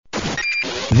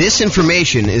This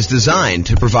information is designed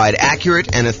to provide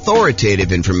accurate and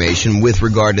authoritative information with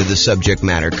regard to the subject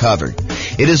matter covered.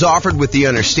 It is offered with the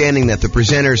understanding that the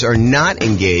presenters are not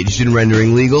engaged in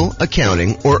rendering legal,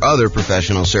 accounting, or other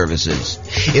professional services.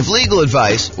 If legal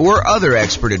advice or other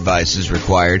expert advice is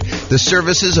required, the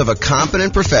services of a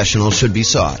competent professional should be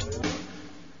sought.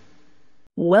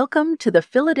 Welcome to the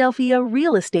Philadelphia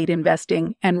Real Estate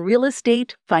Investing and Real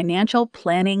Estate Financial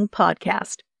Planning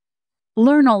Podcast.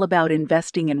 Learn all about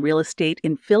investing in real estate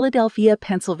in Philadelphia,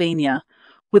 Pennsylvania,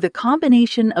 with a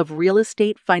combination of real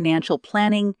estate financial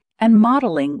planning and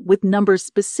modeling with numbers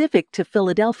specific to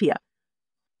Philadelphia,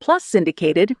 plus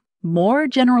syndicated, more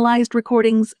generalized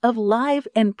recordings of live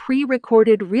and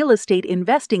pre-recorded real estate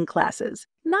investing classes,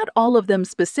 not all of them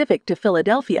specific to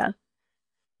Philadelphia.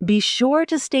 Be sure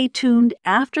to stay tuned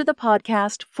after the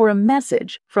podcast for a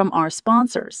message from our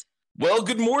sponsors. Well,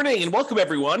 good morning and welcome,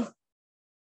 everyone.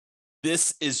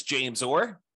 This is James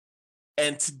Orr,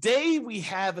 and today we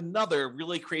have another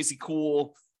really crazy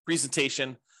cool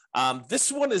presentation.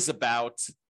 This one is about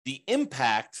the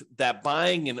impact that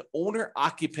buying an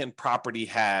owner-occupant property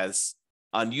has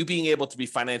on you being able to be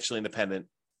financially independent,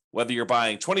 whether you're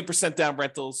buying 20% down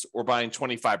rentals or buying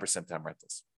 25% down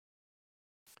rentals.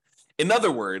 In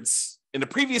other words, in the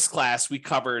previous class, we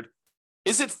covered,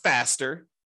 is it faster?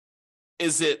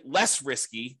 Is it less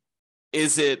risky?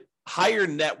 Is it higher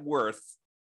net worth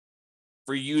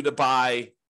for you to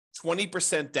buy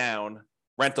 20% down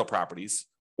rental properties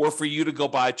or for you to go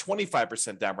buy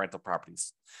 25% down rental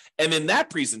properties? And in that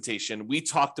presentation, we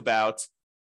talked about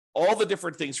all the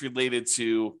different things related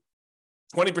to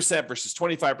 20% versus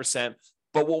 25%.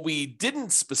 But what we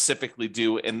didn't specifically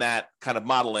do in that kind of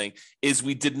modeling is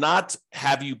we did not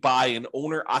have you buy an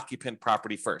owner-occupant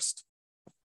property first.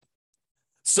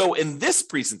 So in this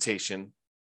presentation,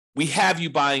 we have you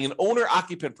buying an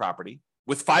owner-occupant property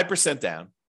with 5% down.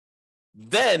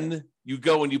 Then you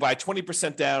go and you buy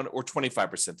 20% down or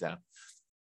 25% down.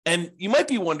 And you might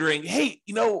be wondering, hey,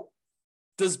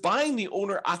 does buying the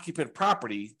owner-occupant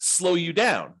property slow you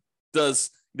down? Does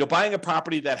buying a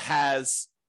property that's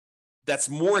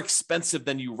more expensive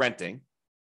than you renting,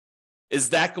 is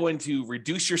that going to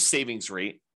reduce your savings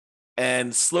rate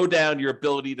and slow down your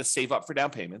ability to save up for down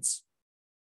payments?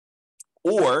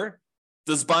 Or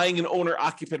does buying an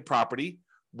owner-occupant property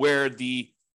where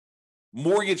the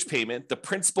mortgage payment, the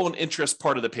principal and interest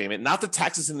part of the payment, not the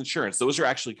taxes and insurance, those are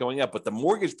actually going up, but the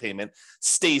mortgage payment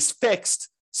stays fixed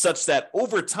such that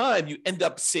over time you end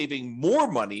up saving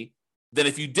more money than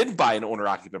if you didn't buy an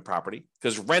owner-occupant property,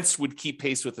 because rents would keep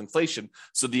pace with inflation.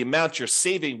 So the amount you're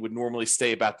saving would normally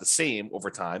stay about the same over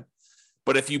time.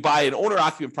 But if you buy an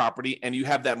owner-occupant property and you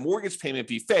have that mortgage payment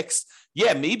be fixed,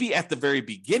 maybe at the very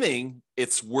beginning,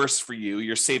 it's worse for you.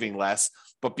 You're saving less.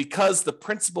 But because the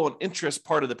principal and interest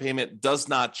part of the payment does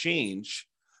not change,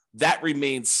 that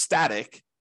remains static.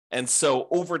 And so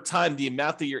over time, the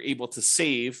amount that you're able to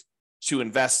save to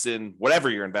invest in whatever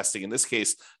you're investing, in this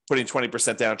case, putting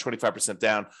 20% down, 25%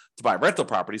 down to buy rental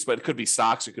properties, but it could be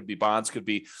stocks, it could be bonds, it could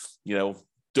be,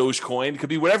 Dogecoin, it could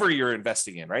be whatever you're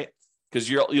investing in, right? Because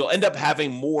you'll end up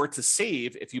having more to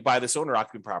save if you buy this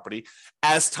owner-occupant property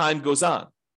as time goes on,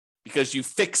 because you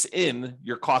fix in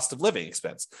your cost of living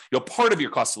expense, part of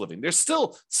your cost of living. There's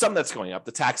still some that's going up,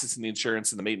 the taxes and the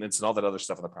insurance and the maintenance and all that other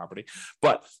stuff on the property,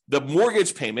 but the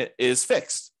mortgage payment is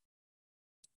fixed.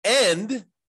 And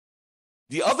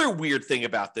the other weird thing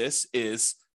about this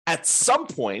is at some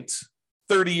point,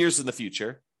 30 years in the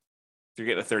future, if you're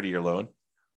getting a 30-year loan,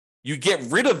 you get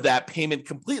rid of that payment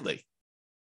completely.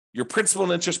 Your principal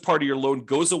and interest part of your loan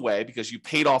goes away because you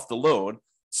paid off the loan.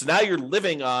 So now you're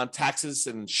living on taxes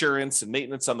and insurance and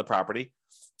maintenance on the property.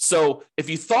 So if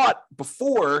you thought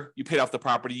before you paid off the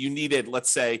property, you needed,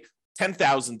 let's say,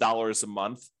 $10,000 a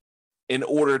month in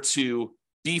order to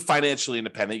be financially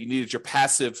independent, you needed your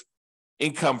passive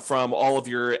income from all of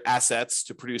your assets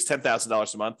to produce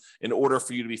 $10,000 a month in order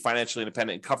for you to be financially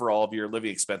independent and cover all of your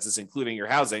living expenses, including your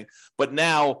housing. But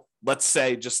now, let's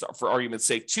say, just for argument's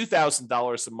sake,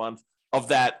 $2,000 a month of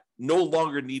that no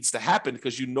longer needs to happen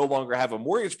because you no longer have a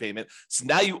mortgage payment. So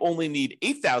now you only need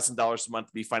 $8,000 a month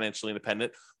to be financially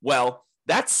independent. Well,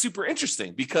 that's super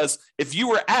interesting, because if you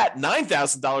were at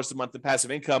 $9,000 a month in passive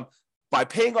income, by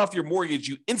paying off your mortgage,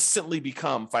 you instantly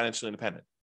become financially independent.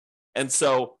 And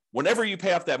so whenever you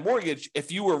pay off that mortgage,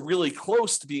 if you were really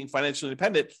close to being financially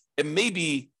independent, it may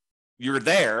be you're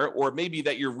there, or it may be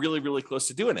that you're really, really close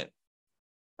to doing it.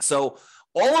 So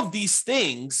all of these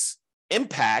things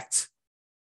impact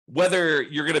whether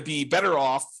you're going to be better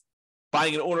off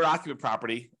buying an owner-occupant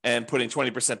property and putting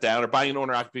 20% down, or buying an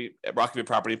owner-occupant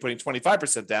property and putting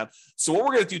 25% down. So what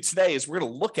we're going to do today is we're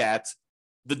going to look at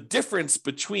the difference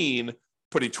between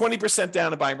putting 20%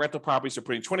 down and buying rental properties or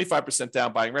putting 25%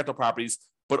 down buying rental properties,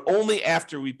 but only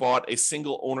after we bought a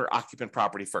single owner-occupant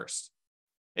property first.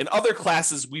 In other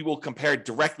classes, we will compare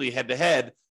directly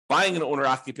head-to-head, buying an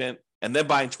owner-occupant and then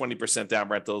buying 20% down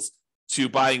rentals to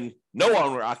buying no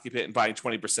owner-occupant and buying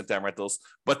 20% down rentals.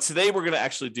 But today we're going to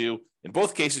actually do, in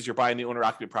both cases, you're buying the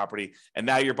owner-occupant property, and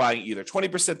now you're buying either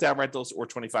 20% down rentals or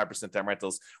 25% down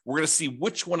rentals. We're going to see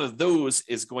which one of those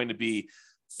is going to be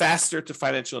faster to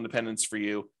financial independence for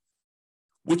you,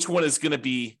 which one is going to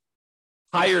be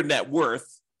higher net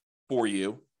worth for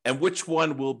you, and which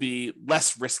one will be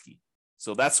less risky.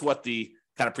 So that's what the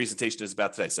kind of presentation is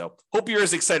about today. So hope you're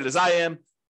as excited as I am.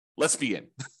 Let's begin.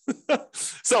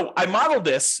 So I modeled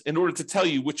this in order to tell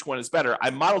you which one is better. I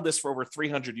modeled this for over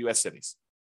 300 US cities.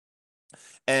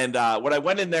 And what I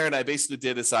went in there and I basically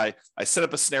did is I set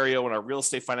up a scenario in our real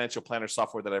estate financial planner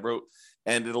software that I wrote,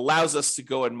 and it allows us to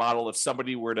go and model if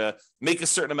somebody were to make a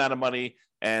certain amount of money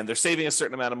and they're saving a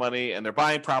certain amount of money and they're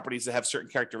buying properties that have certain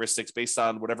characteristics based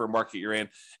on whatever market you're in,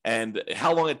 and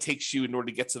how long it takes you in order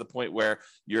to get to the point where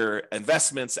your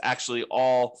investments actually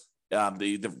all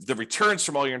the returns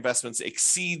from all your investments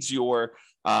exceeds your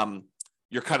kind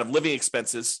of living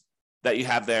expenses that you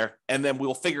have there. And then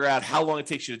we'll figure out how long it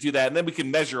takes you to do that. And then we can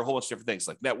measure a whole bunch of different things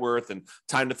like net worth and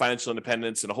time to financial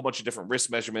independence and a whole bunch of different risk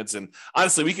measurements. And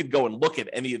honestly, we could go and look at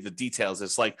any of the details.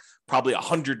 It's like probably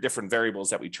 100 different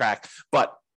variables that we track,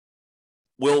 but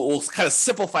we'll kind of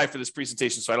simplify for this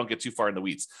presentation so I don't get too far in the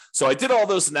weeds. So I did all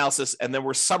those analysis, and then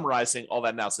we're summarizing all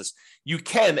that analysis. You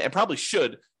can and probably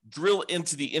should drill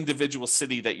into the individual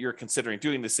city that you're considering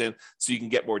doing this in so you can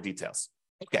get more details.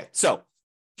 Okay, so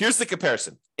here's the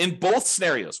comparison. In both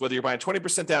scenarios, whether you're buying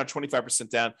 20% down or 25%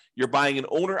 down, you're buying an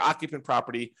owner-occupant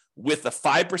property with a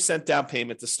 5% down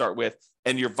payment to start with,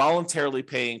 and you're voluntarily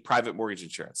paying private mortgage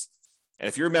insurance. And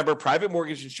if you remember, private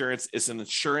mortgage insurance is an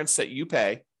insurance that you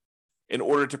pay in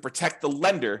order to protect the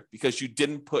lender because you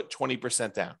didn't put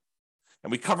 20% down. And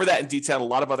we cover that in detail in a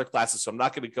lot of other classes, so I'm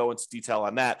not going to go into detail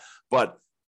on that, but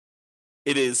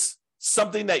it is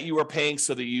something that you are paying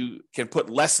so that you can put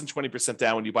less than 20%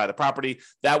 down when you buy the property.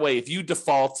 That way, if you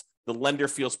default, the lender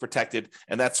feels protected,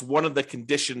 and that's one of the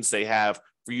conditions they have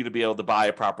for you to be able to buy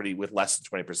a property with less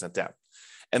than 20% down.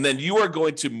 And then you are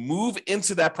going to move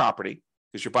into that property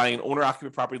because you're buying an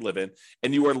owner-occupant property to live in,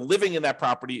 and you are living in that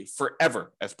property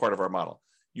forever as part of our model.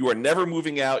 You are never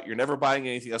moving out. You're never buying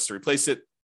anything else to replace it.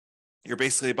 You're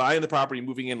basically buying the property,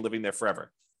 moving in, living there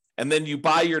forever. And then you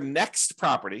buy your next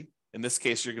property. In this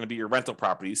case, you're going to be your rental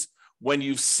properties when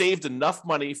you've saved enough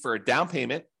money for a down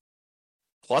payment,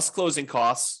 plus closing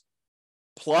costs,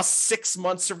 plus 6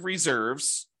 months of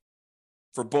reserves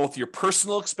for both your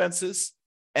personal expenses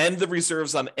and the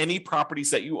reserves on any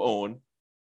properties that you own.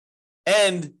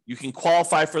 And you can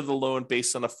qualify for the loan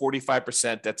based on a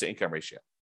 45% debt to income ratio.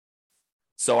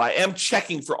 So I am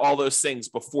checking for all those things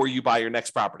before you buy your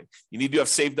next property. You need to have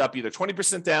saved up either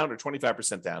 20% down or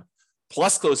 25% down,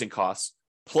 plus closing costs,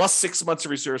 plus 6 months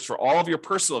of reserves for all of your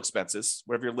personal expenses,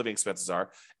 whatever your living expenses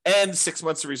are, and 6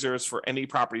 months of reserves for any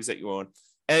properties that you own.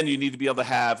 And you need to be able to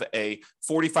have a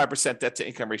 45% debt to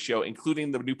income ratio,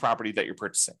 including the new property that you're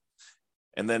purchasing.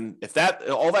 And then if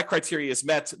all that criteria is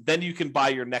met, then you can buy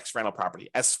your next rental property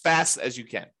as fast as you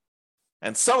can.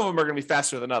 And some of them are going to be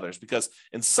faster than others because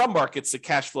in some markets, the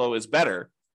cash flow is better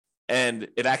and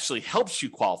it actually helps you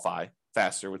qualify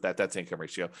faster with that debt to income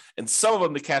ratio. And some of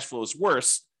them, the cash flow is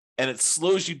worse and it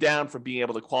slows you down from being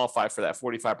able to qualify for that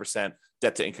 45%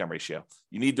 debt to income ratio.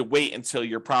 You need to wait until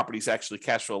your properties actually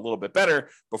cash flow a little bit better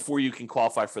before you can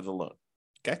qualify for the loan.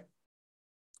 Okay.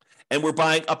 And we're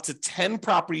buying up to 10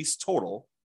 properties total.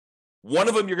 One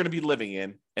of them you're going to be living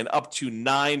in, and up to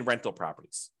 9 rental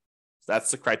properties. So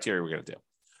that's the criteria we're going to do.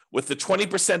 With the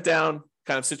 20% down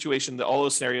kind of situation, all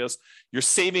those scenarios, you're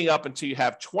saving up until you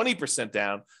have 20%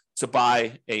 down to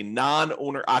buy a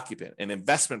non-owner occupant, an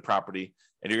investment property,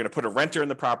 and you're going to put a renter in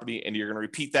the property, and you're going to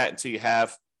repeat that until you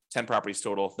have 10 properties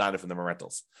total, 9 of them are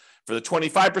rentals. For the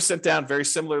 25% down, very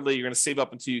similarly, you're going to save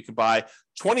up until you can buy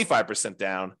 25%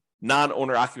 down,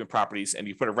 non-owner occupant properties, and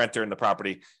you put a renter in the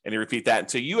property, and you repeat that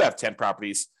until you have 10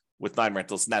 properties with 9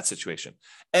 rentals in that situation.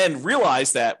 And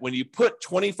realize that when you put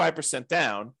 25%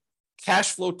 down,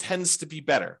 cash flow tends to be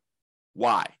better.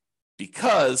 Why?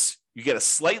 Because you get a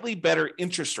slightly better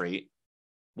interest rate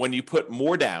when you put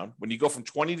more down. When you go from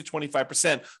 20 to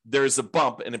 25%, there's a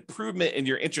bump, an improvement in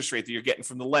your interest rate that you're getting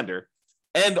from the lender.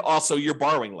 And also you're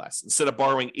borrowing less. Instead of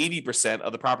borrowing 80%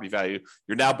 of the property value,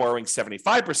 you're now borrowing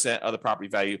 75% of the property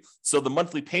value. So the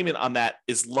monthly payment on that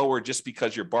is lower just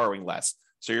because you're borrowing less.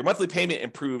 So your monthly payment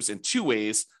improves in 2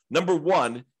 ways. Number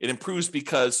one, it improves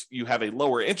because you have a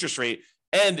lower interest rate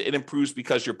and it improves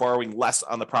because you're borrowing less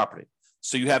on the property.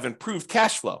 So you have improved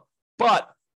cash flow, but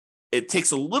it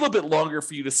takes a little bit longer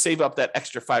for you to save up that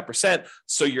extra 5%.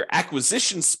 So your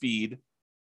acquisition speed,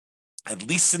 at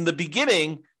least in the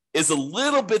beginning, is a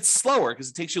little bit slower because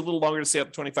it takes you a little longer to save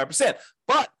up 25%.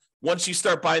 But once you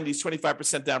start buying these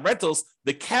 25% down rentals,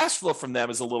 the cash flow from them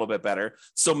is a little bit better.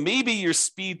 So maybe your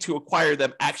speed to acquire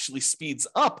them actually speeds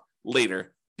up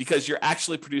later because you're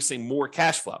actually producing more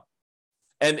cash flow.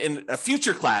 And in a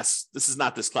future class, this is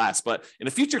not this class, but in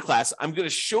a future class, I'm going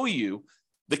to show you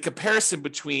the comparison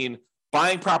between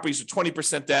buying properties with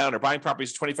 20% down or buying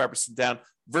properties with 25% down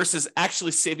versus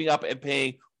actually saving up and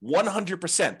paying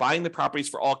 100%, buying the properties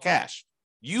for all cash.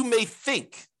 You may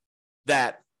think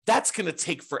that that's going to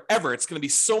take forever. It's going to be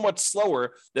so much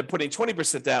slower than putting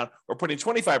 20% down or putting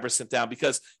 25% down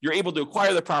because you're able to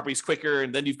acquire the properties quicker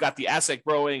and then you've got the asset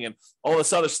growing and all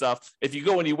this other stuff. If you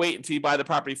go and you wait until you buy the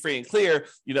property free and clear,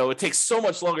 it takes so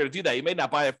much longer to do that. You may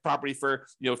not buy a property for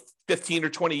 15 or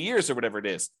 20 years or whatever it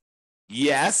is.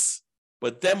 Yes,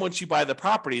 but then once you buy the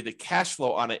property, the cash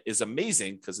flow on it is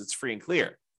amazing because it's free and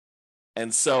clear.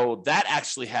 And so that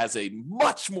actually has a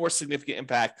much more significant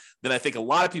impact than I think a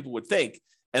lot of people would think.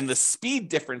 And the speed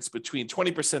difference between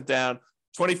 20% down,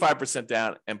 25%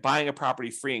 down, and buying a property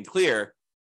free and clear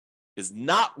is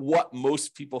not what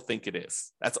most people think it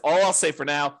is. That's all I'll say for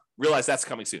now. Realize that's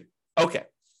coming soon. Okay.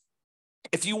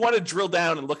 If you want to drill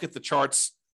down and look at the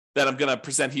charts that I'm going to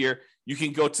present here, you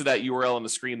can go to that URL on the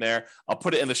screen there. I'll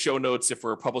put it in the show notes if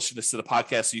we're publishing this to the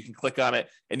podcast, so you can click on it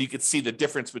and you can see the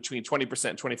difference between 20%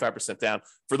 and 25% down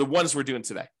for the ones we're doing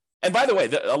today. And by the way,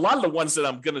 a lot of the ones that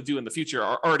I'm going to do in the future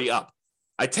are already up.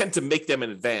 I tend to make them in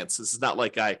advance. This is not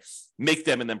like I make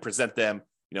them and then present them,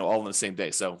 all in the same day.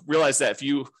 So realize that if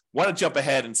you want to jump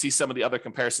ahead and see some of the other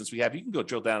comparisons we have, you can go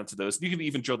drill down into those. You can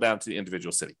even drill down to the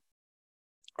individual city.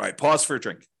 All right, pause for a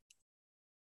drink.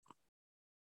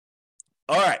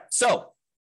 All right, so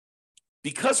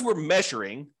because we're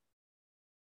measuring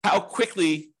how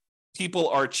quickly people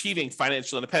are achieving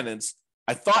financial independence,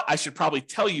 I thought I should probably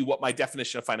tell you what my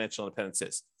definition of financial independence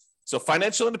is. So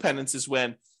financial independence is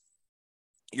when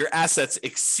your assets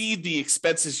exceed the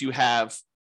expenses you have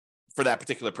for that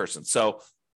particular person. So,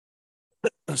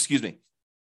 excuse me,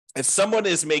 if someone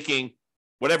is making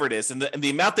whatever it is, and the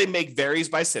amount they make varies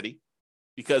by city,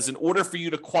 because in order for you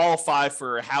to qualify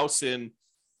for a house in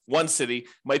one city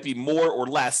might be more or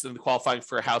less than qualifying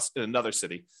for a house in another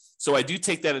city. So I do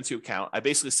take that into account. I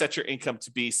basically set your income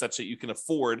to be such that you can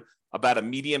afford about a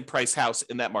median price house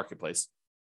in that marketplace.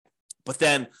 But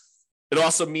then it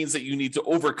also means that you need to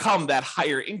overcome that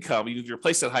higher income. You need to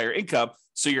replace that higher income.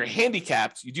 So you're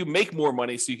handicapped. You do make more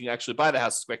money so you can actually buy the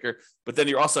houses quicker, but then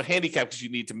you're also handicapped because you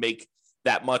need to make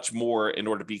that much more in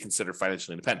order to be considered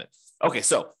financially independent. Okay,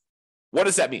 so what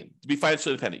does that mean to be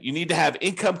financially independent? You need to have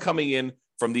income coming in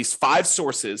from these 5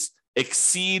 sources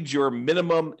exceed your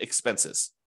minimum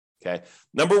expenses. Okay.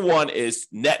 Number 1 is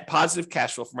net positive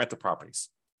cash flow from rental properties.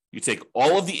 You take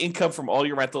all of the income from all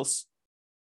your rentals.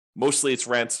 Mostly it's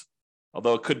rent,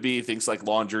 although it could be things like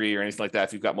laundry or anything like that.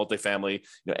 If you've got multifamily,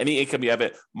 any income you have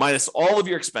it, minus all of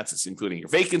your expenses, including your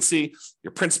vacancy,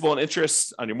 your principal and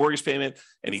interest on your mortgage payment,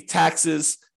 any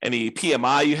taxes, any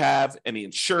PMI you have, any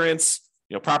insurance,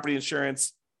 property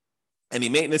insurance, any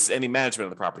maintenance, any management of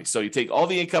the property. So you take all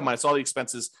the income minus all the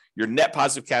expenses, your net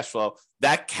positive cash flow,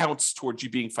 that counts towards you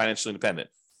being financially independent.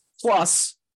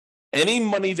 Plus, any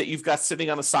money that you've got sitting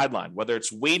on the sideline, whether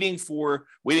it's waiting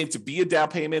to be a down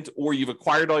payment, or you've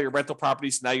acquired all your rental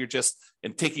properties, now you're just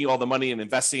taking all the money and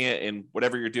investing it in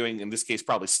whatever you're doing, in this case,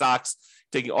 probably stocks,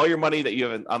 taking all your money that you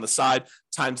have on the side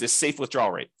times this safe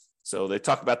withdrawal rate. So they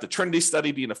talk about the Trinity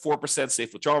study being a 4%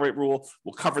 safe withdrawal rate rule.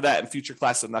 We'll cover that in future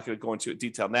classes. I'm not going to go into it in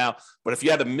detail now. But if you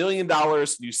had $1 million,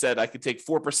 you said I could take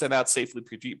 4% out safely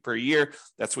per year,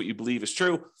 that's what you believe is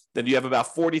true, then you have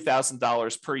about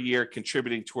 $40,000 per year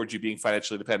contributing towards you being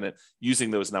financially independent using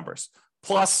those numbers.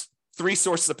 Plus 3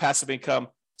 sources of passive income: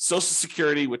 Social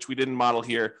Security, which we didn't model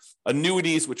here,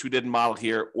 annuities, which we didn't model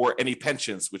here, or any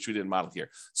pensions, which we didn't model here.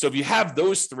 So if you have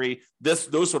those 3,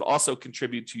 those would also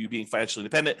contribute to you being financially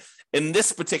independent. In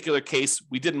this particular case,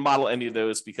 we didn't model any of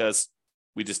those because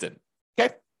we just didn't.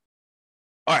 Okay.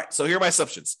 All right. So here are my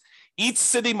assumptions. Each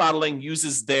city modeling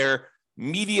uses their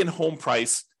median home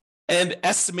price and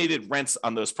estimated rents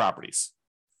on those properties.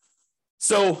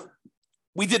 So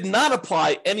we did not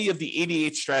apply any of the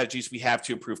 88 strategies we have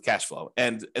to improve cash flow.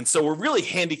 And so we're really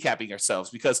handicapping ourselves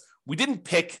because we didn't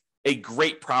pick a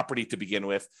great property to begin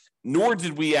with, nor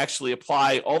did we actually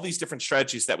apply all these different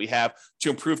strategies that we have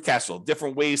to improve cash flow,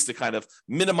 different ways to kind of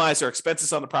minimize our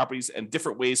expenses on the properties and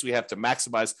different ways we have to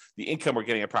maximize the income we're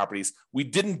getting at properties. We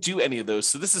didn't do any of those.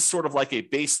 So this is sort of like a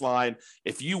baseline.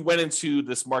 If you went into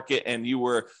this market and you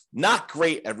were not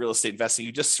great at real estate investing,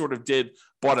 you just sort of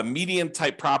bought a medium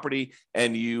type property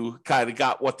and you kind of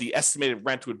got what the estimated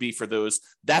rent would be for those.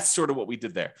 That's sort of what we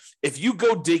did there. If you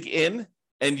go dig in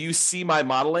and you see my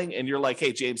modeling and you're like,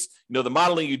 hey, James, the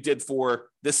modeling you did for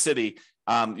this city,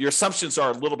 your assumptions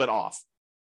are a little bit off.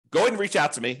 Go ahead and reach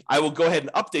out to me. I will go ahead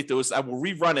and update those. I will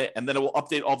rerun it, and then it will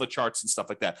update all the charts and stuff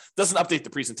like that. It doesn't update the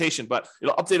presentation, but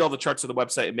it'll update all the charts of the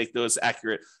website and make those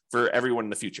accurate for everyone in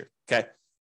the future, okay?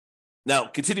 Now,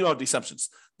 continuing on with the assumptions.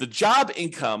 The job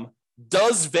income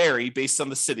does vary based on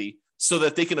the city so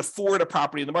that they can afford a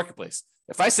property in the marketplace.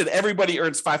 If I said everybody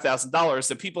earns $5,000,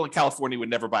 then people in California would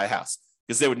never buy a house,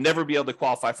 because they would never be able to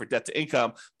qualify for debt to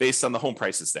income based on the home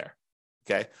prices there,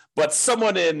 okay? But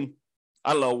someone in,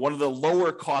 I don't know, one of the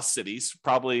lower cost cities,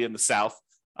 probably in the South,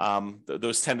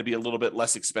 those tend to be a little bit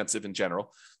less expensive in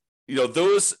general.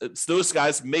 Those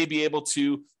guys may be able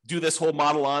to do this whole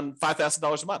model on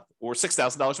 $5,000 a month or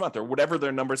 $6,000 a month or whatever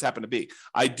their numbers happen to be.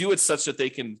 I do it such that they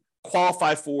can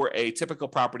qualify for a typical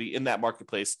property in that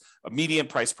marketplace, a median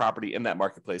price property in that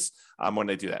marketplace when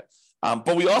they do that.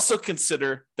 But we also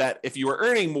consider that if you are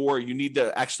earning more, you need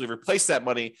to actually replace that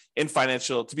money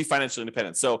to be financially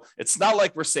independent. So it's not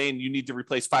like we're saying you need to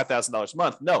replace $5,000 a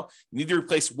month. No, you need to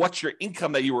replace what your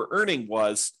income that you were earning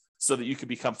was so that you can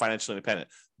become financially independent.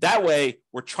 That way,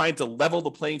 we're trying to level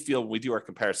the playing field when we do our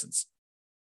comparisons.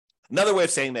 Another way of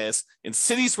saying this, in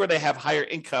cities where they have higher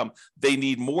income, they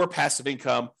need more passive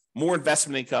income, more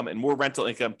investment income, and more rental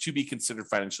income to be considered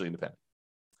financially independent.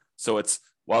 So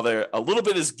while a little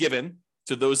bit is given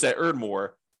to those that earn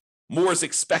more is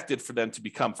expected for them to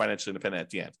become financially independent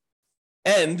at the end.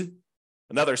 And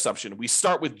another assumption, we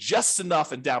start with just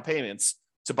enough in down payments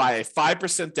to buy a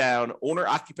 5% down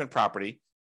owner-occupant property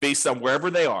based on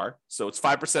wherever they are. So it's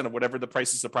 5% of whatever the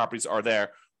prices of properties are there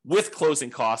with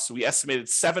closing costs. So we estimated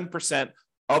 7%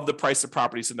 of the price of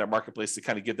properties in their marketplace to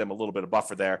kind of give them a little bit of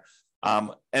buffer there.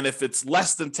 And if it's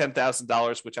less than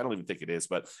 $10,000, which I don't even think it is,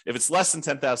 but if it's less than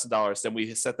 $10,000, then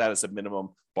we set that as a minimum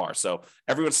bar. So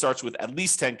everyone starts with at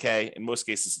least 10K. In most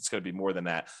cases, it's going to be more than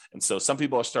that. And so some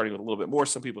people are starting with a little bit more,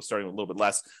 some people are starting with a little bit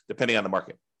less, depending on the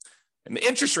market. And the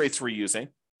interest rates we're using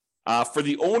for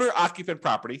the owner-occupant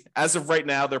property, as of right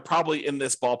now, they're probably in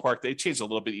this ballpark. They change a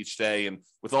little bit each day. And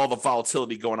with all the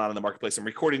volatility going on in the marketplace, I'm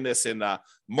recording this in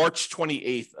March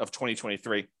 28th of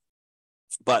 2023.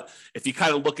 But if you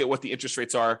kind of look at what the interest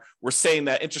rates are, we're saying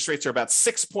that interest rates are about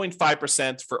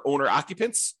 6.5% for owner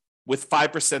occupants with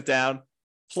 5% down.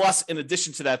 Plus, in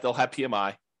addition to that, they'll have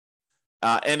PMI.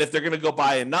 And if they're going to go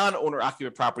buy a non-owner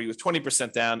occupant property with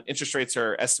 20% down, interest rates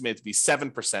are estimated to be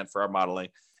 7% for our modeling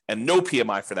and no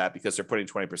PMI for that because they're putting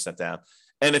 20% down.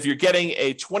 And if you're getting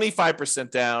a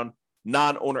 25% down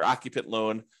non-owner occupant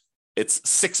loan, it's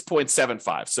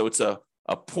 6.75. So it's a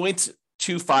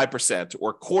 0.25%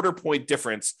 or quarter point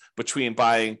difference between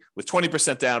buying with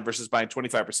 20% down versus buying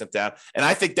 25% down. And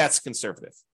I think that's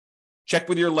conservative. Check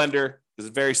with your lender because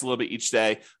it varies a little bit each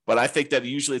day, but I think that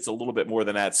usually it's a little bit more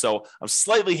than that. So I'm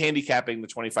slightly handicapping the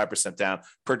 25% down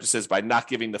purchases by not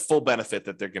giving the full benefit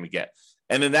that they're going to get.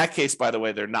 And in that case, by the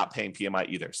way, they're not paying PMI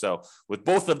either. So with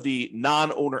both of the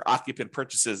non-owner occupant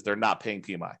purchases, they're not paying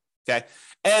PMI. Okay.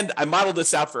 And I modeled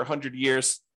this out for 100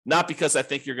 years. Not because I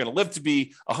think you're going to live to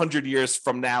be 100 years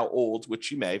from now old,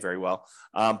 which you may very well,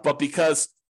 but because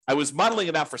I was modeling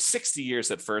it out for 60 years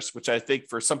at first, which I think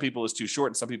for some people is too short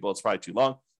and some people it's probably too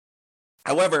long.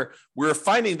 However, we're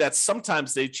finding that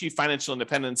sometimes they achieve financial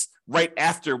independence right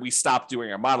after we stop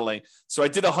doing our modeling. So I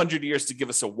did 100 years to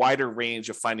give us a wider range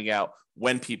of finding out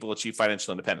when people achieve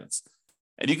financial independence.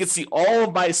 And you can see all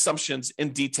of my assumptions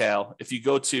in detail if you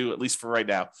go to, at least for right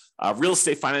now,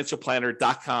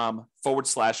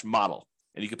 realestatefinancialplanner.com/model.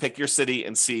 And you can pick your city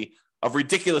and see a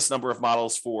ridiculous number of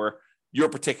models for your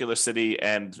particular city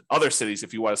and other cities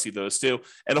if you want to see those too,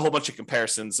 and a whole bunch of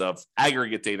comparisons of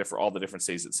aggregate data for all the different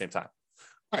cities at the same time.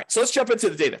 All right, so let's jump into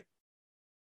the data. Let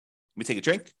me take a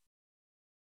drink.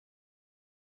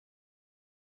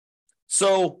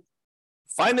 So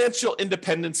financial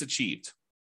independence achieved.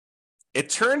 It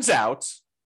turns out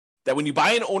that when you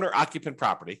buy an owner-occupant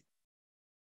property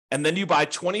and then you buy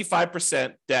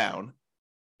 25% down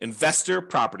investor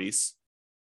properties,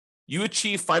 you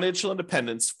achieve financial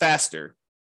independence faster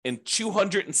in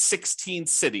 216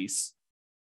 cities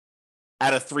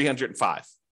out of 305.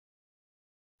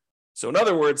 So in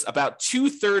other words, about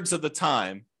 2/3 of the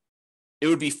time, it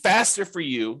would be faster for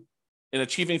you in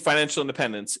achieving financial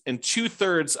independence in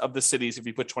 2/3 of the cities if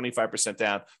you put 25%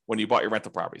 down when you bought your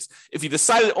rental properties. If you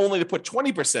decided only to put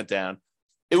 20% down,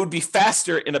 it would be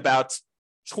faster in about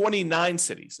 29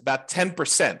 cities, about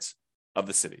 10% of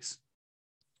the cities.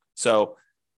 So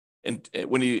in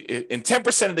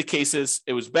 10% of the cases,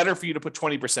 it was better for you to put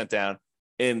 20% down.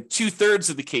 In 2/3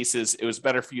 of the cases, it was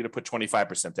better for you to put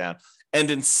 25% down. And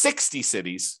in 60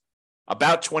 cities,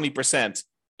 about 20%,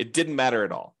 it didn't matter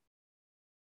at all.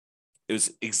 It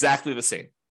was exactly the same.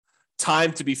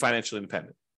 Time to be financially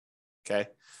independent. Okay.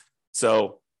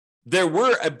 So there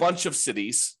were a bunch of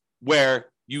cities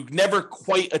where you never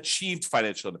quite achieved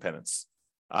financial independence,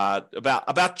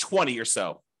 about 20 or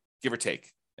so, give or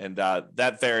take. And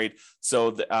that varied.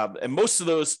 So, and most of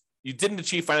those, you didn't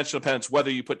achieve financial independence,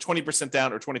 whether you put 20%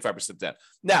 down or 25% down.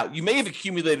 Now, you may have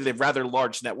accumulated a rather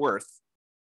large net worth,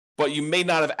 but you may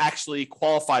not have actually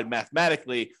qualified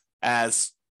mathematically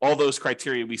as all those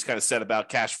criteria we kind of said about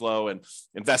cash flow and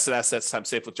invested assets times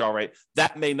safe withdrawal rate.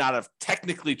 That may not have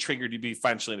technically triggered you to be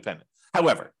financially independent.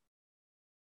 However,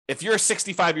 if you're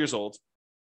 65 years old,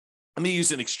 let me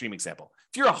use an extreme example.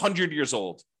 If you're 100 years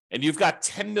old and you've got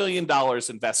 $10 million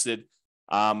invested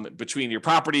between your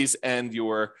properties and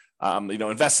your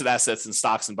invested assets and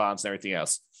stocks and bonds and everything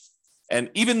else.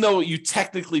 And even though you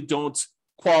technically don't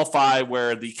qualify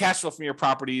where the cash flow from your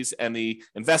properties and the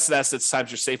invested assets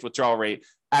times your safe withdrawal rate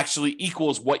actually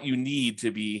equals what you need to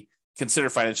be considered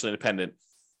financially independent.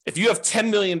 If you have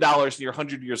 $10 million and you're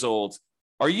 100 years old,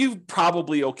 are you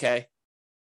probably okay?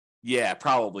 Yeah,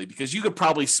 probably, because you could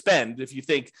probably spend, if you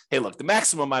think, hey, look, the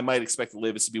maximum I might expect to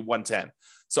live is to be 110.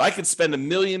 So I could spend $1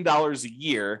 million a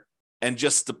year and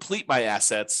just deplete my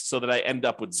assets so that I end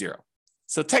up with zero.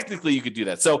 So technically you could do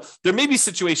that. So there may be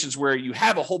situations where you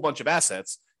have a whole bunch of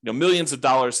assets, millions of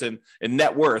dollars in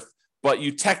net worth, but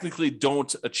you technically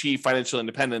don't achieve financial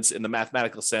independence in the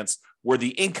mathematical sense, where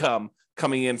the income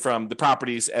coming in from the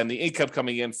properties and the income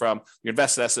coming in from your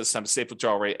invested assets times safe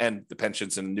withdrawal rate and the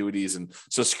pensions and annuities and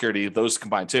Social Security, those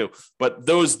combined too. But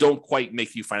those don't quite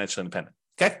make you financially independent.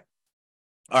 Okay.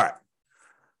 All right.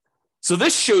 So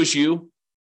this shows you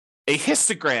a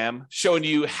histogram showing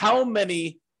you how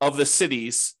many of the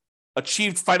cities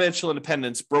achieved financial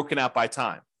independence broken out by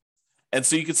time. And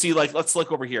so you can see, like, let's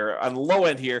look over here on the low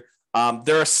end here.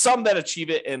 There are some that achieve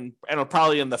it in, and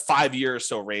probably in the 5 year or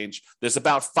so range. There's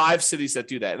about 5 cities that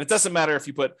do that. And it doesn't matter if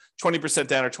you put 20%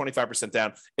 down or 25%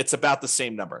 down, it's about the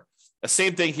same number. The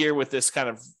same thing here with this kind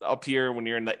of up here when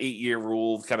you're in the 8-year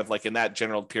rule, kind of like in that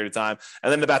general period of time.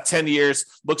 And then about 10 years,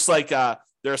 looks like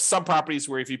there are some properties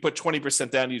where if you put 20%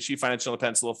 down, you achieve financial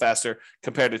independence a little faster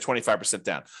compared to 25%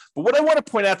 down. But what I want to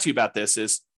point out to you about this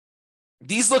is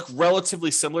these look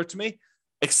relatively similar to me,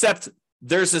 except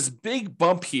there's this big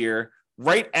bump here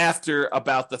right after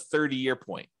about the 30-year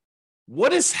point.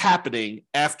 What is happening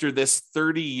after this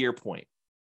 30-year point?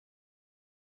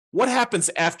 What happens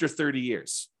after 30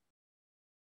 years?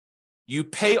 You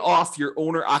pay off your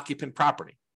owner-occupant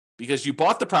property because you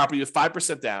bought the property with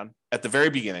 5% down at the very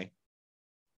beginning.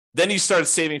 Then you started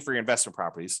saving for your investment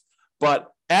properties. But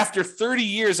after 30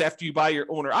 years after you buy your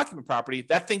owner-occupant property,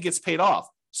 that thing gets paid off.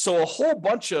 So a whole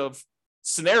bunch of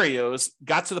scenarios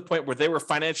got to the point where they were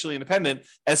financially independent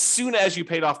as soon as you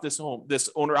paid off this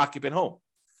owner-occupant home.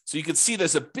 So you can see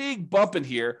there's a big bump in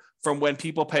here from when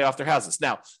people pay off their houses.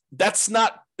 Now, that's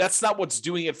not what's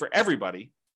doing it for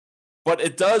everybody, but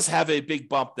it does have a big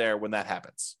bump there when that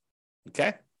happens.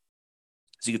 Okay?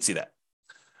 So you can see that.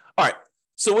 All right.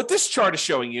 So what this chart is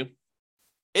showing you,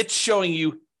 it's showing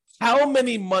you how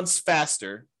many months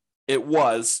faster it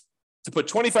was to put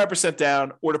 25%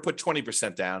 down or to put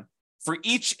 20% down for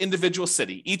each individual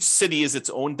city. Each city is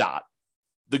its own dot.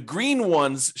 The green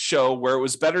ones show where it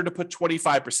was better to put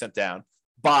 25% down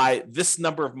by this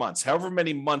number of months, however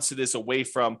many months it is away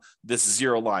from this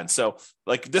zero line. So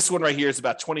like this one right here is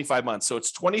about 25 months. So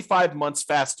it's 25 months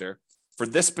faster for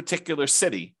this particular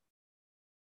city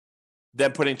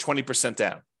than putting 20%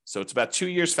 down. So it's about 2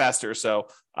 years faster or so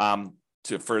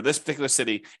for this particular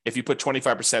city if you put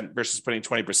 25% versus putting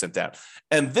 20% down.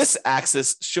 And this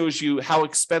axis shows you how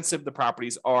expensive the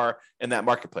properties are in that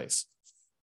marketplace.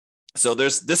 So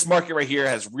there's this market right here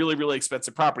has really, really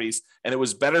expensive properties, and it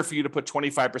was better for you to put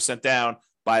 25% down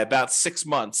by about 6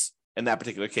 months in that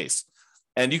particular case.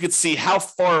 And you can see how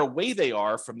far away they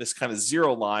are from this kind of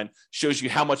zero line shows you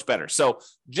how much better. So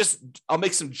I'll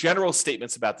make some general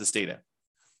statements about this data.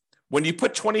 When you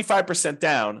put 25%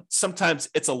 down, sometimes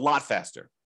it's a lot faster.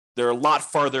 They're a lot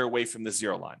farther away from the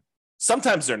zero line.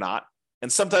 Sometimes they're not,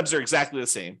 and sometimes they're exactly the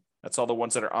same. That's all the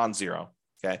ones that are on zero.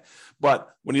 Okay. But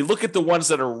when you look at the ones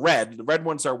that are red, the red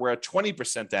ones are where a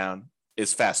 20% down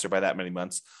is faster by that many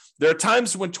months. There are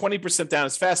times when 20% down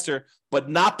is faster, but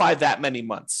not by that many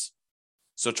months.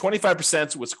 So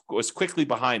 25% was quickly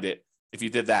behind it if you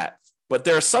did that. But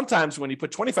there are some times when you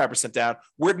put 25% down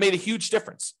where it made a huge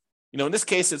difference. In this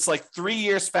case, it's like 3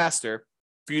 years faster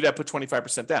for you to put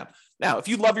 25% down. Now, if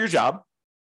you love your job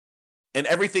and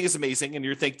everything is amazing and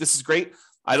you think this is great,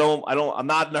 I'm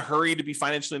not in a hurry to be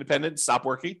financially independent, stop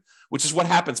working, which is what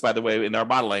happens, by the way, in our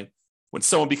modeling. When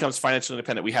someone becomes financially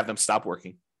independent, we have them stop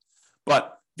working.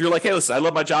 But if you're like, hey, listen, I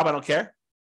love my job, I don't care,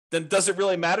 then does it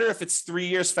really matter if it's 3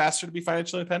 years faster to be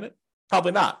financially independent?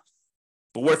 Probably not.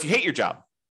 But what if you hate your job?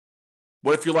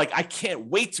 What if you're like, I can't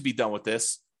wait to be done with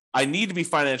this. I need to be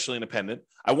financially independent.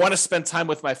 I want to spend time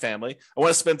with my family. I want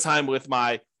to spend time with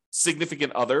my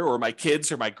significant other or my kids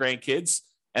or my grandkids.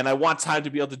 And I want time to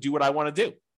be able to do what I want to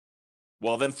do.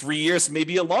 Well, then 3 years may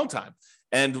be a long time.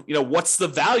 And, what's the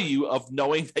value of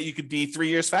knowing that you could be 3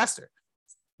 years faster?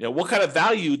 What kind of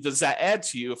value does that add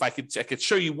to you if I could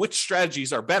show you which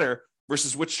strategies are better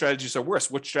versus which strategies are worse,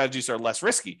 which strategies are less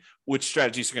risky, which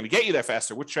strategies are going to get you there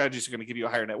faster, which strategies are going to give you a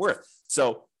higher net worth.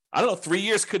 So I don't know, 3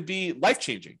 years could be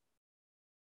life-changing.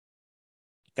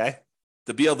 Okay.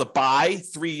 To be able to buy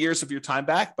 3 years of your time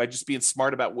back by just being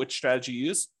smart about which strategy you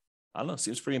use, I don't know,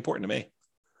 seems pretty important to me.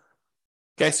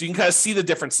 Okay. So you can kind of see the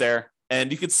difference there.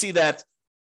 And you can see that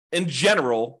in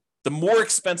general, the more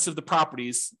expensive the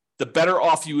properties, the better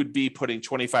off you would be putting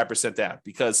 25% down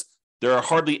because there are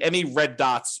hardly any red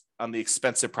dots on the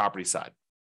expensive property side.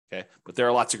 Okay. But there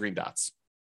are lots of green dots.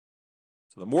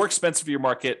 So the more expensive your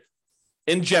market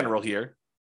in general here,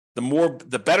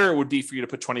 the better it would be for you to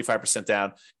put 25%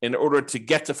 down in order to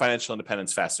get to financial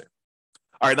independence faster.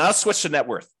 All right, now let's switch to net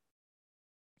worth.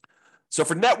 So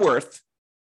for net worth,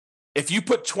 if you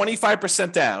put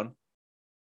 25% down,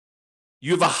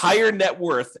 you have a higher net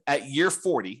worth at year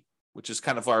 40, which is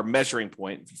kind of our measuring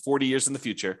point, 40 years in the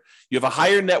future. You have a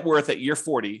higher net worth at year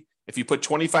 40 if you put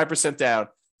 25% down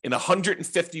in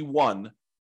 151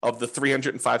 of the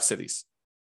 305 cities.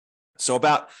 So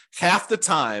about half the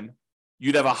time,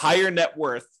 you'd have a higher net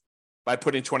worth by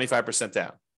putting 25%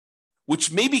 down,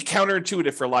 which may be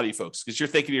counterintuitive for a lot of you folks because you're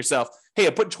thinking to yourself, hey,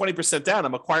 I'm putting 20% down.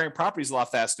 I'm acquiring properties a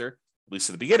lot faster, at least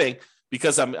at the beginning,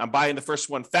 because I'm buying the first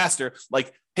one faster.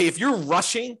 Like, hey, if you're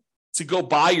rushing to go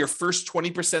buy your first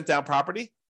 20% down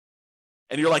property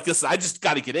and you're like, listen, I just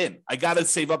got to get in. I got to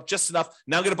save up just enough.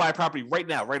 Now I'm going to buy a property right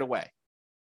now, right away.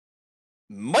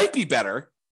 Might be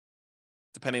better,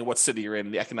 depending on what city you're in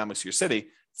and the economics of your city,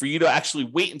 for you to actually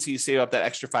wait until you save up that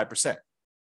extra 5%.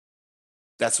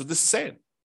 That's what this is saying.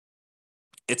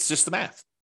 It's just the math.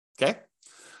 Okay.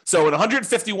 So in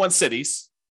 151 cities,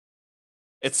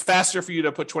 it's faster for you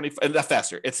to put not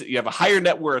faster. You have a higher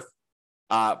net worth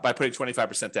by putting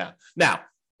 25% down. Now,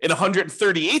 in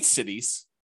 138 cities,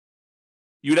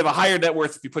 you'd have a higher net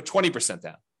worth if you put 20%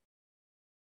 down.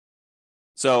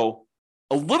 So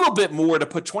a little bit more to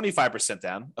put 25%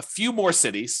 down, a few more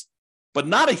cities, but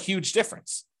not a huge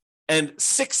difference. And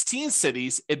 16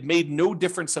 cities, it made no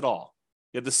difference at all.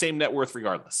 You have the same net worth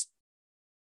regardless.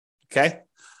 Okay.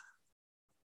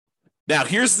 Now,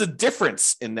 here's the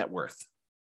difference in net worth.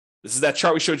 This is that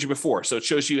chart we showed you before. So it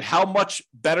shows you how much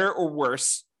better or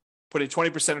worse putting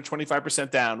 20% or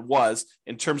 25% down was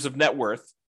in terms of net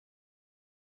worth,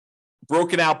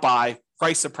 broken out by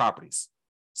price of properties.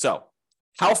 So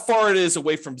how far it is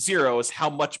away from zero is how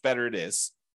much better it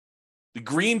is. The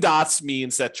green dots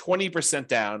means that 20%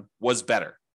 down was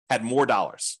better, had more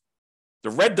dollars.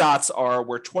 The red dots are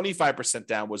where 25%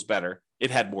 down was better, it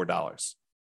had more dollars.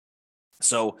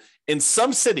 So in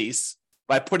some cities,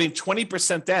 by putting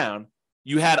 20% down,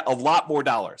 you had a lot more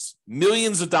dollars,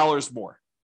 millions of dollars more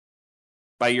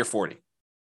by year 40.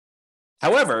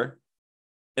 However,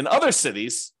 in other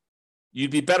cities,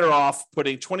 you'd be better off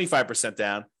putting 25%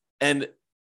 down. And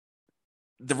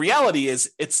the reality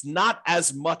is it's not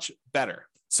as much better.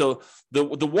 So the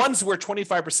ones where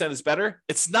 25% is better,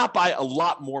 it's not by a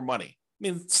lot more money. I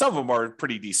mean, some of them are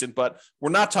pretty decent, but we're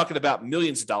not talking about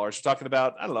millions of dollars. We're talking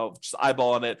about, I don't know, just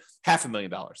eyeballing it,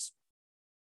 $500,000.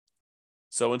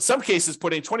 So in some cases,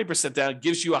 putting 20% down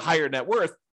gives you a higher net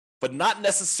worth, but not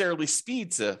necessarily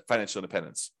speed to financial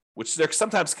independence, which they're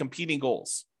sometimes competing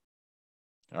goals.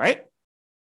 All right?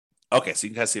 Okay, so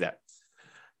you can kind of see that.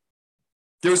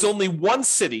 There was only one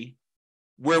city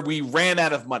where we ran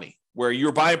out of money, where you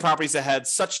were buying properties that had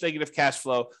such negative cash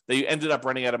flow that you ended up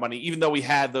running out of money, even though we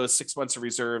had those 6 months of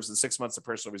reserves and 6 months of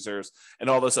personal reserves and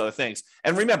all those other things.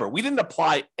 And remember, we didn't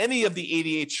apply any of the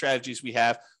 88 strategies we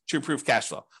have to improve cash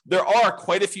flow. There are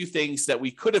quite a few things that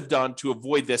we could have done to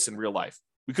avoid this in real life.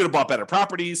 We could have bought better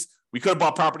properties. We could have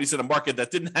bought properties in a market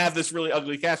that didn't have this really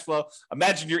ugly cash flow.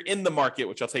 Imagine you're in the market,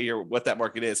 which I'll tell you what that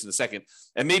market is in a second,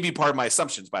 and maybe part of my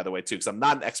assumptions, by the way, too, because I'm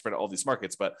not an expert at all these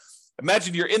markets, but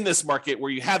imagine you're in this market where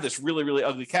you have this really, really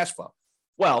ugly cash flow.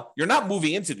 Well, you're not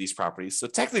moving into these properties, so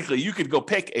technically you could go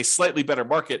pick a slightly better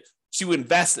market to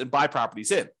invest and buy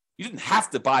properties in. You didn't have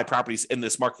to buy properties in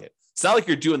this market. It's not like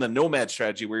you're doing the nomad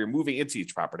strategy where you're moving into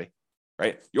each property,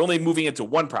 right? You're only moving into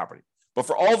one property. But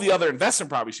for all the other investment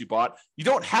properties you bought, you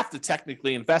don't have to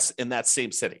technically invest in that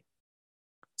same city.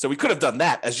 So we could have done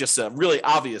that as just a really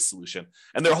obvious solution.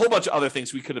 And there are a whole bunch of other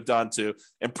things we could have done to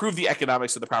improve the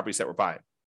economics of the properties that we're buying.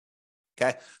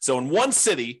 Okay. So in one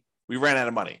city, we ran out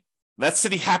of money. That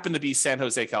city happened to be San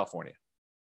Jose, California.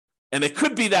 And it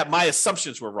could be that my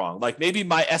assumptions were wrong. Like maybe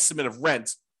my estimate of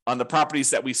rent on the properties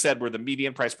that we said were the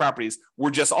median price properties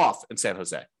were just off in San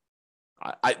Jose.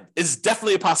 It's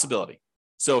definitely a possibility.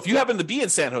 So if you happen to be in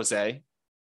San Jose,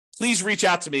 please reach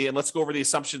out to me and let's go over the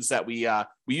assumptions that we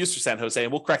used for San Jose,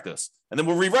 and we'll correct those. And then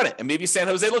we'll rerun it. And maybe San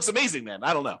Jose looks amazing then.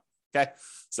 I don't know. Okay.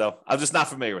 So I'm just not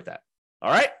familiar with that.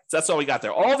 All right. So that's all we got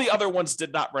there. All the other ones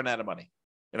did not run out of money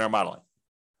in our modeling.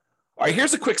 All right.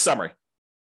 Here's a quick summary.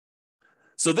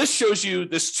 So this shows you,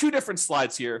 there's two different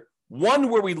slides here. One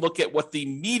where we look at what the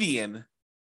median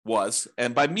was.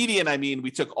 And by median, I mean, we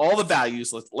took all the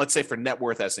values, let's say for net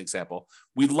worth as an example,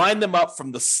 we lined them up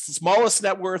from the smallest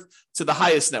net worth to the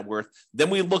highest net worth.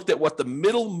 Then we looked at what the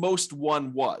middlemost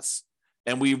one was.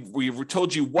 And we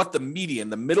told you what the median,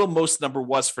 the middlemost number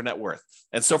was for net worth.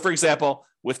 And so, for example,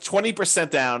 with 20%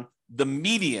 down, the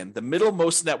median, the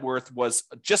middlemost net worth was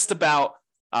just about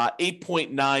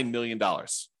 $8.9 million.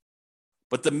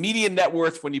 But the median net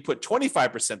worth when you put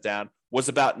 25% down was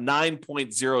about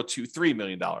 $9.023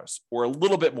 million, or a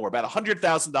little bit more, about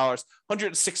 $100,000,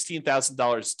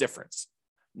 $116,000 difference.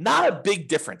 Not a big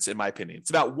difference, in my opinion. It's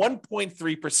about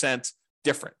 1.3%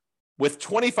 different, with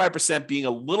 25% being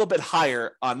a little bit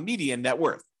higher on median net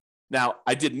worth. Now,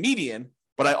 I did median,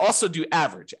 but I also do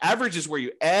average. Average is where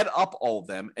you add up all of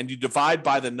them and you divide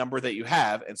by the number that you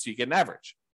have, and so you get an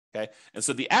average. Okay, and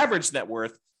so the average net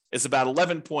worth is about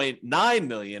 11.9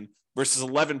 million versus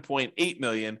 11.8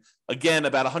 million. Again,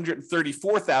 about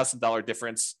 $134,000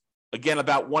 difference. Again,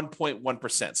 about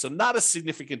 1.1%. So not a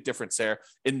significant difference there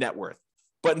in net worth.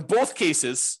 But in both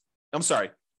cases, I'm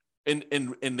sorry, in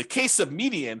the case of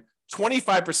median,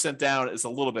 25% down is a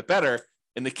little bit better.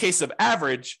 In the case of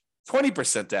average,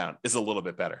 20% down is a little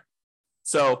bit better.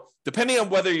 So depending on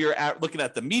whether you're looking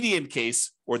at the median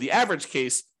case or the average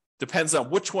case, depends on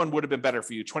which one would have been better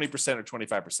for you, 20% or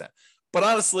 25%. But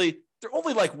honestly, they're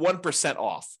only like 1%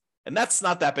 off. And that's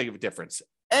not that big of a difference.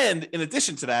 And in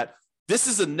addition to that, this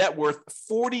is a net worth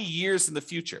 40 years in the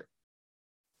future.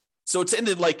 So it's in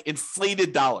like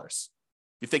inflated dollars.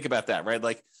 If you think about that, right?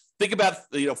 Like think about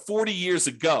 40 years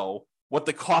ago, what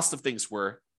the cost of things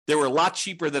were. They were a lot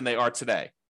cheaper than they are today.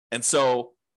 And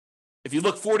so if you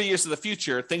look 40 years to the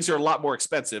future, things are a lot more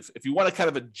expensive. If you want to kind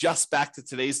of adjust back to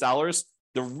today's dollars,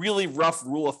 the really rough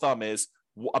rule of thumb is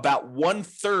about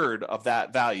 1/3 of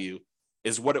that value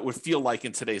is what it would feel like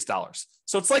in today's dollars.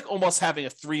 So it's like almost having a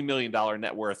 $3 million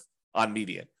net worth on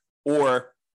median,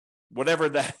 or whatever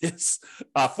that is,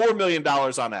 $4 million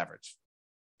on average.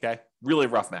 Okay, really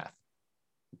rough math.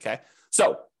 Okay,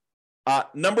 so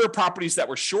number of properties that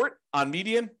were short on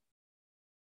median,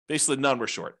 basically none were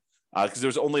short because there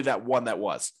was only that one that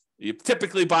was. You're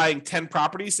typically buying 10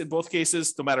 properties in both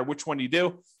cases, no matter which one you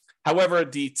do. However,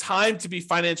 the time to be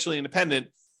financially independent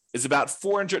is about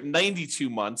 492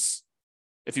 months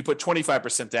if you put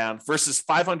 25% down versus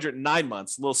 509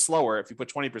 months, a little slower if you put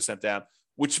 20% down,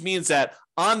 which means that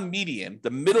on median, the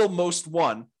middlemost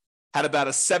one had about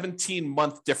a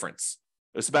 17-month difference.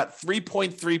 It was about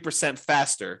 3.3%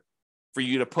 faster for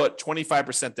you to put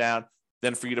 25% down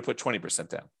than for you to put 20%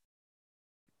 down.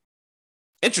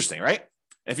 Interesting, right?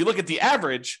 And if you look at the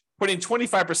average, putting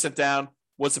 25% down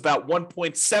was about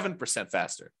 1.7%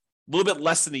 faster, a little bit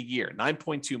less than a year,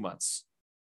 9.2 months.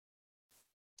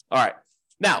 All right.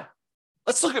 Now,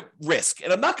 let's look at risk.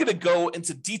 And I'm not going to go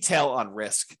into detail on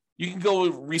risk. You can go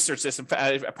research this. In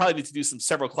fact, I probably need to do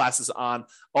several classes on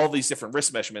all these different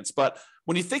risk measurements. But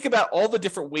when you think about all the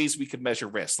different ways we could measure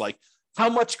risk, like how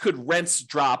much could rents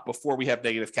drop before we have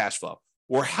negative cash flow?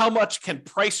 Or how much can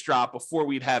price drop before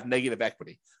we'd have negative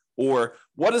equity? Or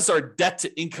what is our debt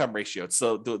to income ratio?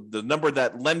 So the number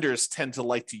that lenders tend to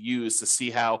like to use to see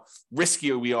how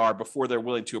risky we are before they're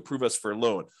willing to approve us for a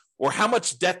loan. Or how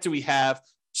much debt do we have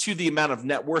to the amount of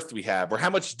net worth we have, or how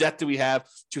much debt do we have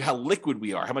to how liquid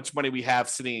we are, how much money we have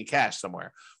sitting in cash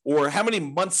somewhere, or how many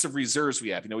months of reserves we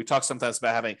have. We talk sometimes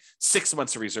about having 6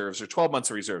 months of reserves or 12 months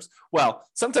of reserves. Well,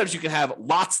 sometimes you can have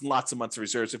lots and lots of months of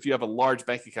reserves if you have a large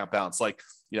bank account balance, like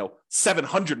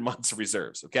 700 months of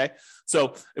reserves. Okay,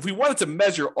 so if we wanted to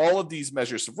measure all of these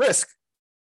measures of risk,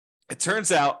 it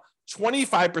turns out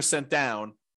 25%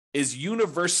 down is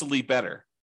universally better.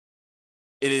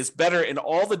 It is better in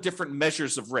all the different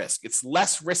measures of risk. It's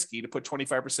less risky to put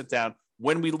 25% down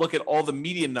when we look at all the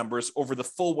median numbers over the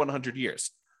full 100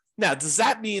 years. Now, does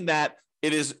that mean that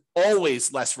it is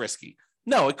always less risky?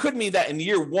 No, it could mean that in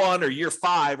year 1 or year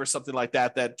 5 or something like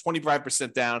that, that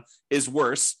 25% down is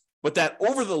worse, but that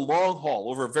over the long haul,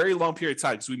 over a very long period of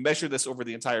time, because we measure this over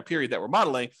the entire period that we're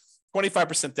modeling,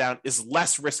 25% down is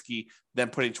less risky than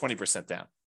putting 20% down.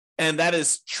 And that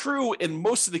is true in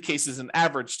most of the cases in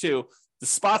average too. The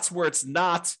spots where it's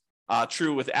not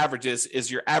true with averages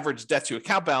is your average debt to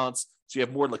account balance. So you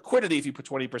have more liquidity if you put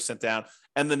 20% down,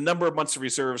 and the number of months of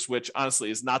reserves, which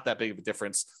honestly is not that big of a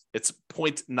difference. It's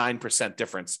 0.9%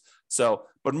 difference. So,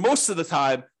 but most of the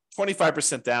time,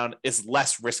 25% down is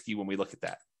less risky when we look at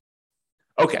that.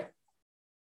 Okay.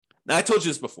 Now I told you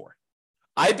this before.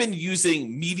 I've been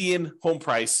using median home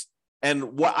price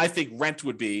and what I think rent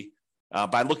would be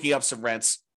by looking up some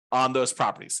rents on those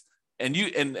properties.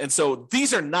 And so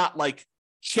these are not like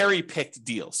cherry-picked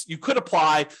deals. You could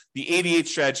apply the 88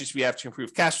 strategies we have to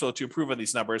improve cash flow to improve on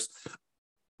these numbers.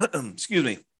 Excuse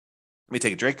me. Let me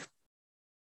take a drink.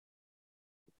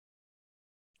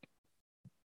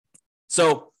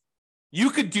 So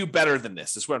you could do better than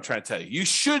this, is what I'm trying to tell you. You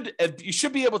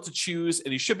should be able to choose,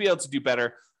 and you should be able to do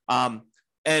better.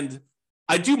 And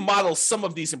I do model some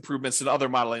of these improvements in other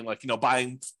modeling, like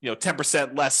buying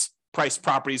 10% less priced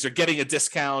properties, or getting a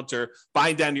discount, or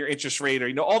buying down your interest rate,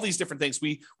 or all these different things.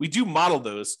 We do model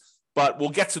those, but we'll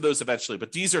get to those eventually.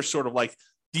 But these are sort of like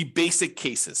the basic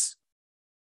cases.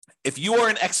 If you are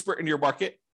an expert in your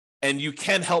market and you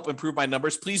can help improve my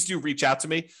numbers, please do reach out to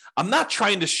me. I'm not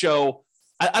trying to show.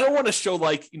 I don't want to show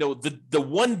like the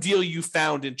one deal you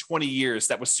found in 20 years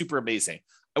that was super amazing.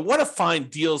 I want to find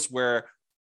deals where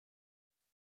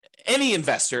any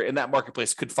investor in that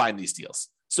marketplace could find these deals.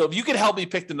 So if you could help me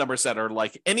pick the numbers that are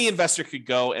like any investor could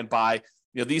go and buy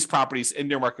these properties in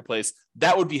your marketplace,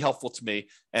 that would be helpful to me.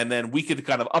 And then we could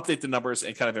kind of update the numbers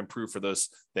and kind of improve for those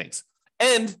things.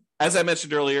 And as I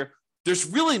mentioned earlier, there's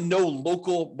really no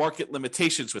local market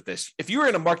limitations with this. If you were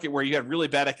in a market where you had really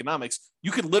bad economics,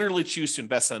 you could literally choose to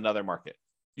invest in another market.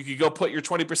 You could go put your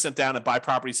 20% down and buy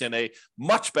properties in a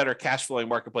much better cash flowing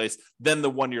marketplace than the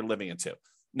one you're living into.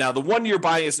 Now, the one you're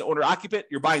buying is an owner-occupant,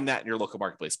 you're buying that in your local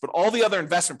marketplace. But all the other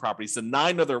investment properties, the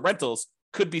 9 other rentals,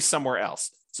 could be somewhere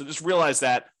else. So just realize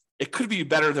that it could be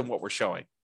better than what we're showing.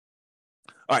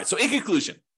 All right, so in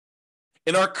conclusion,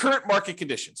 in our current market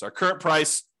conditions, our current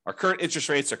price, our current interest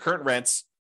rates, our current rents,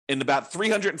 in about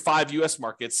 305 U.S.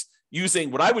 markets,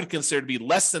 using what I would consider to be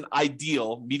less than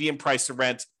ideal median price to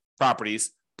rent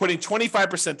properties, putting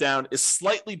 25% down is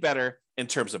slightly better in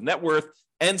terms of net worth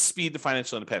and speed to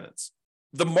financial independence.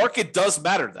 The market does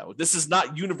matter, though. This is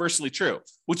not universally true,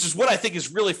 which is what I think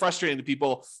is really frustrating to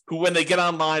people who, when they get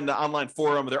online, the online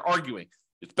forum, they're arguing.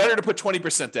 It's better to put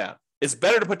 20% down. It's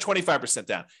better to put 25%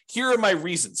 down. Here are my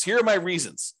reasons. Here are my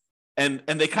reasons. And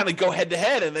they kind of go head to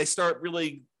head and they start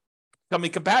really becoming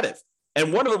combative.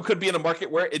 And one of them could be in a market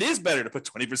where it is better to put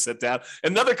 20% down.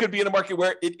 Another could be in a market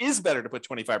where it is better to put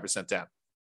 25% down.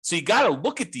 So you got to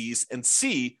look at these and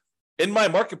see, in my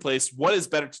marketplace, what is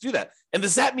better to do that? And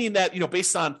does that mean that,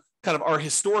 based on kind of our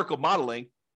historical modeling,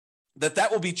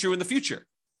 that will be true in the future?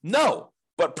 No,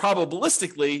 but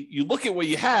probabilistically, you look at what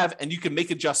you have and you can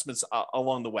make adjustments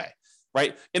along the way,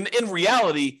 right? In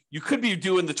reality, you could be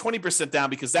doing the 20%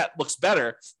 down because that looks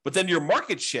better, but then your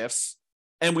market shifts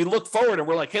and we look forward and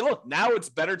we're like, hey, look, now it's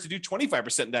better to do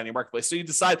 25% down your marketplace. So you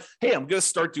decide, hey, I'm going to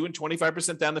start doing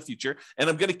 25% down in the future and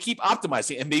I'm going to keep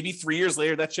optimizing. And maybe 3 years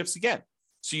later, that shifts again.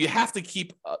 So you have to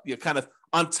keep kind of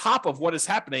on top of what is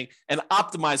happening and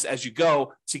optimize as you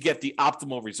go to get the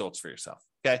optimal results for yourself.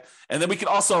 Okay. And then we can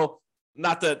also,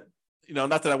 not that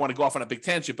I want to go off on a big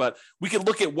tangent, but we can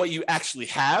look at what you actually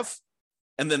have.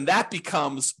 And then that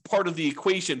becomes part of the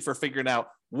equation for figuring out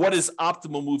what is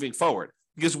optimal moving forward,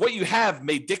 because what you have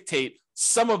may dictate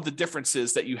some of the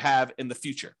differences that you have in the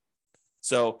future.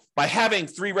 So by having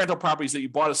 3 rental properties that you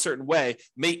bought a certain way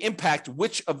may impact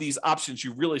which of these options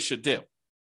you really should do.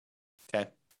 Okay.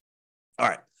 All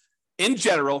right. In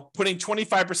general, putting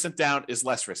 25% down is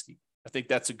less risky. I think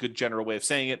that's a good general way of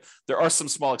saying it. There are some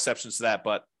small exceptions to that,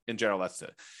 but in general, that's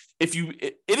it.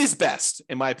 It is best,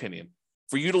 in my opinion,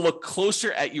 for you to look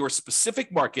closer at your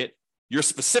specific market, your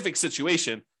specific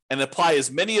situation, and apply as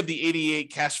many of the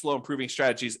 88 cash flow improving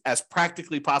strategies as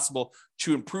practically possible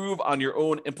to improve on your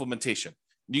own implementation.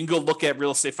 You can go look at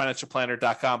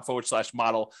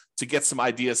realestatefinancialplanner.com/model to get some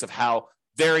ideas of how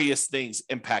various things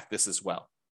impact this as well.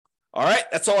 All right,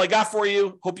 that's all I got for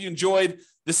you. Hope you enjoyed.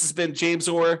 This has been James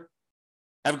Orr.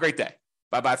 Have a great day.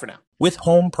 Bye-bye for now. With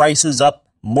home prices up,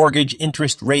 mortgage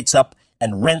interest rates up,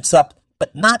 and rents up,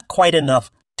 but not quite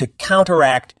enough to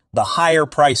counteract the higher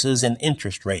prices and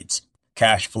interest rates.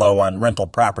 Cash flow on rental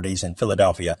properties in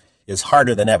Philadelphia is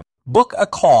harder than ever. Book a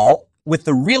call with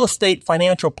the Real Estate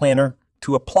Financial Planner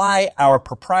to apply our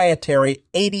proprietary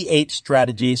 88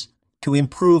 strategies to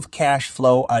improve cash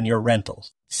flow on your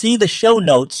rentals. See the show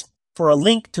notes for a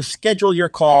link to schedule your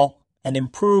call and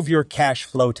improve your cash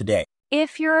flow today.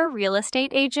 If you're a real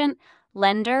estate agent,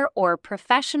 lender, or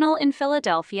professional in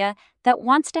Philadelphia that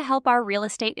wants to help our real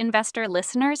estate investor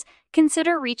listeners,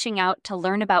 consider reaching out to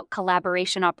learn about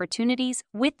collaboration opportunities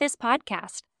with this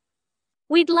podcast.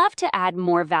 We'd love to add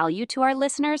more value to our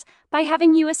listeners by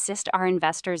having you assist our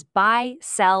investors buy,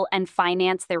 sell, and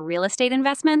finance their real estate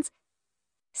investments.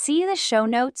 See the show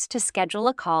notes to schedule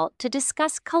a call to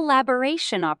discuss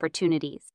collaboration opportunities.